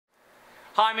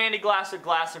Hi, I'm Andy Glass of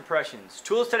Glass Impressions.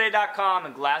 ToolsToday.com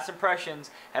and Glass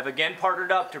Impressions have again partnered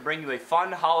up to bring you a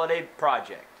fun holiday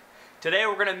project. Today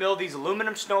we're going to mill these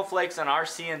aluminum snowflakes on our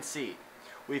CNC.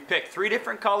 We've picked 3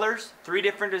 different colors, 3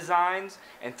 different designs,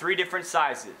 and 3 different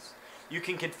sizes. You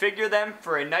can configure them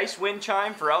for a nice wind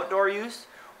chime for outdoor use,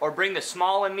 or bring the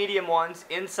small and medium ones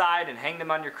inside and hang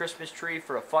them on your Christmas tree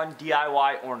for a fun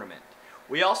DIY ornament.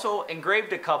 We also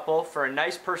engraved a couple for a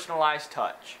nice personalized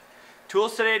touch.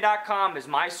 ToolsToday.com is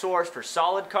my source for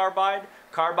solid carbide,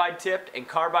 carbide tipped, and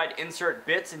carbide insert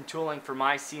bits and tooling for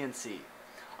my CNC.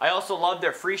 I also love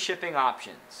their free shipping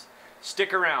options.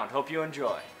 Stick around, hope you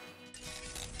enjoy.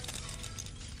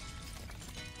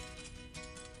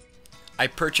 I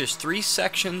purchased 3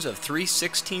 sections of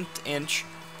 3/16 inch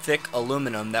thick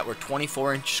aluminum that were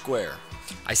 24 inch square.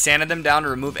 I sanded them down to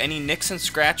remove any nicks and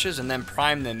scratches and then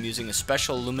primed them using a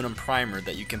special aluminum primer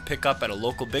that you can pick up at a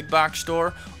local big box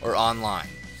store or online.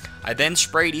 I then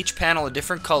sprayed each panel a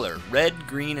different color, red,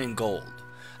 green, and gold.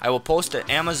 I will post an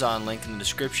Amazon link in the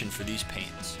description for these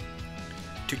paints.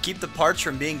 To keep the parts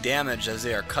from being damaged as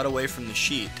they are cut away from the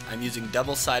sheet, I'm using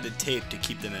double-sided tape to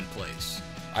keep them in place.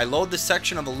 I load the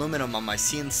section of aluminum on my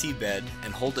CNC bed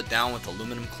and hold it down with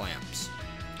aluminum clamps.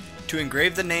 To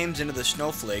engrave the names into the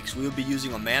snowflakes, we will be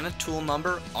using Amana tool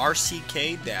number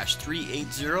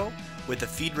RCK-380 with a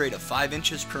feed rate of 5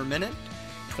 inches per minute,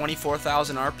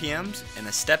 24,000 RPMs, and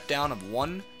a step down of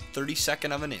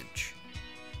 1/32 of an inch.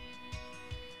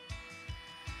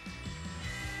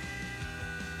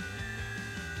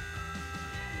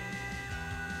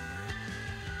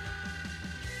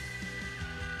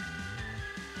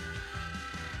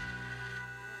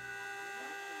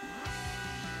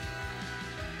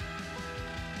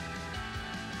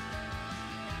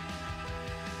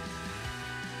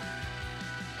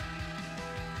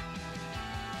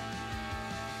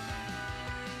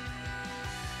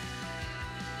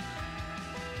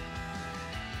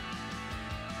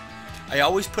 I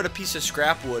always put a piece of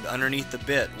scrap wood underneath the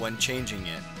bit when changing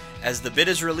it. As the bit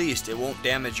is released, it won't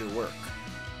damage your work.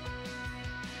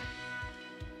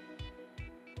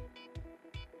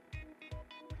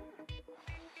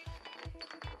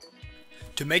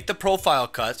 To make the profile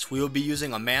cuts, we will be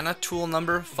using Amana tool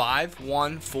number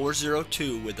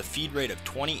 51402 with a feed rate of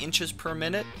 20 inches per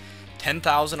minute,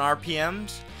 10,000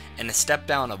 RPMs, and a step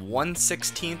down of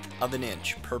 1/16 of an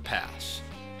inch per pass.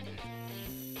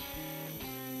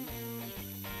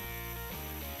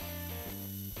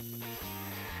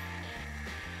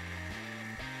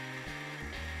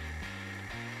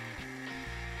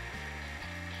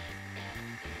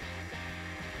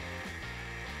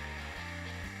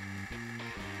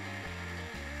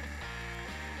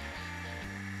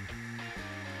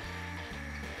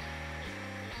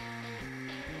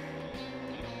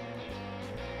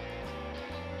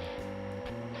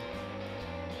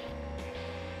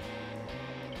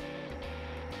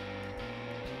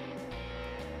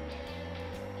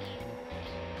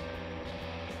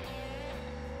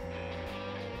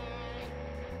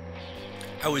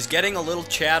 I was getting a little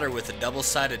chatter with the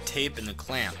double-sided tape and the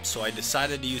clamp, so I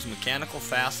decided to use mechanical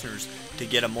fasteners to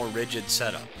get a more rigid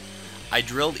setup. I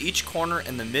drilled each corner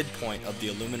and the midpoint of the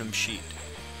aluminum sheet.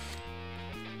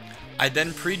 I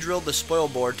then pre-drilled the spoil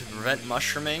board to prevent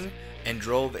mushrooming and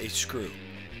drove a screw.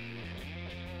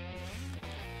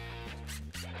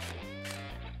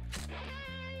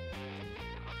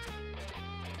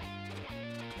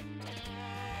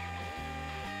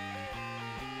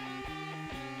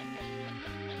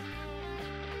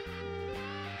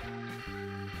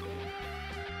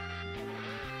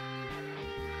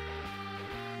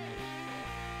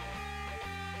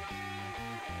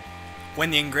 When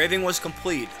the engraving was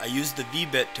complete, I used the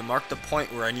V-bit to mark the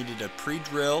point where I needed to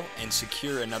pre-drill and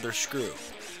secure another screw.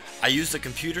 I used the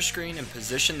computer screen and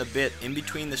positioned the bit in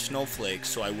between the snowflakes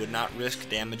so I would not risk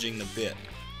damaging the bit.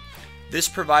 This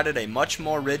provided a much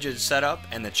more rigid setup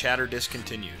and the chatter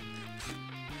discontinued.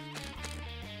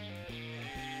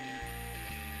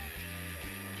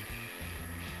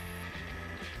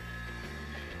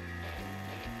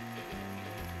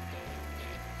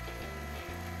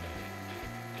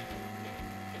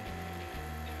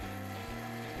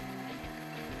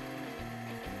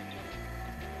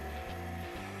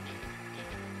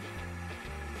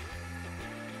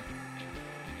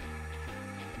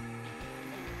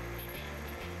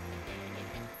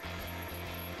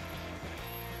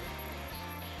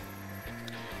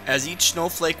 As each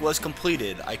snowflake was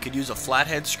completed, I could use a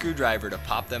flathead screwdriver to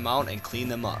pop them out and clean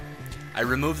them up. I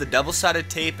removed the double-sided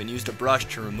tape and used a brush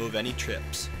to remove any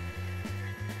chips.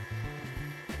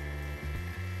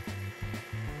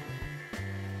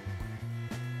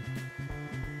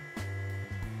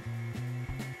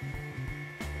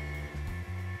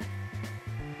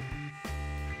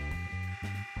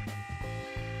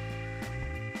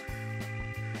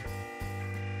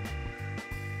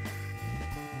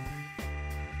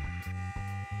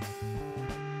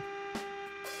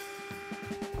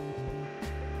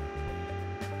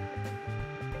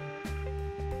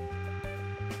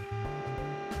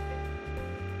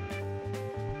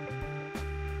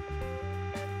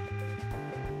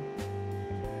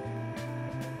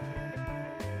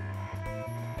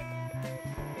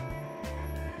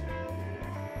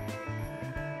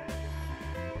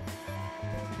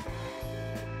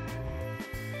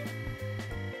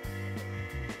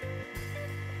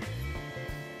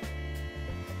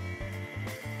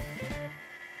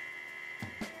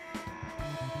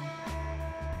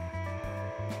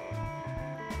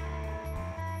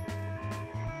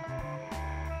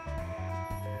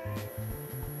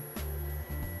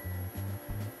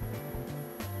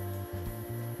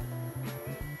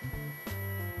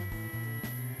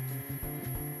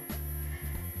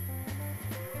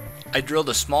 I drilled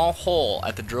a small hole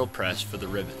at the drill press for the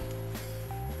ribbon.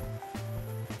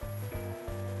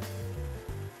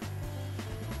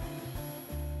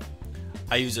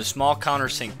 I used a small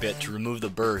countersink bit to remove the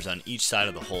burrs on each side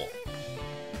of the hole.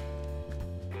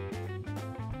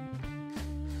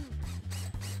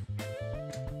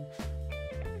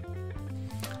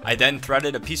 I then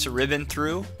threaded a piece of ribbon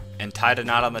through and tied a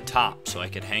knot on the top so I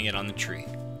could hang it on the tree.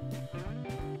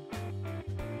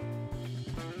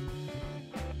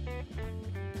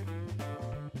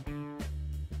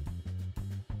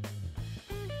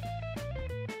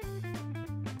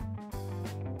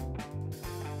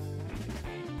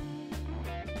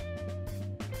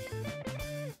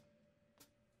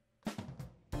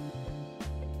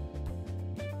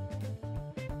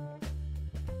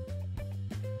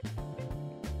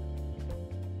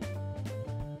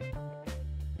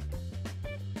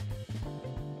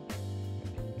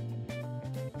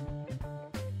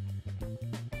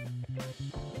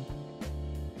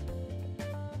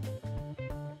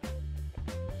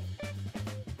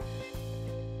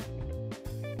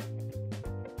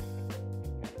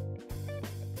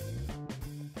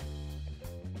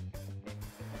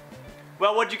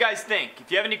 Well, what do you guys think?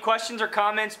 If you have any questions or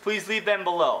comments, please leave them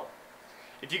below.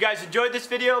 If you guys enjoyed this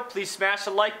video, please smash the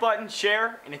like button,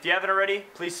 share, and if you haven't already,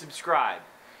 please subscribe.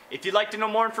 If you'd like to know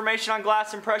more information on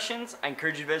glass impressions, I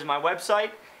encourage you to visit my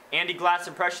website,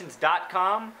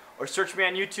 andyglassimpressions.com, or search me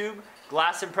on YouTube,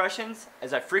 Glass Impressions,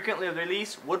 as I frequently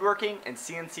release woodworking and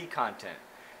CNC content.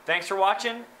 Thanks for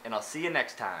watching, and I'll see you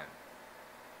next time.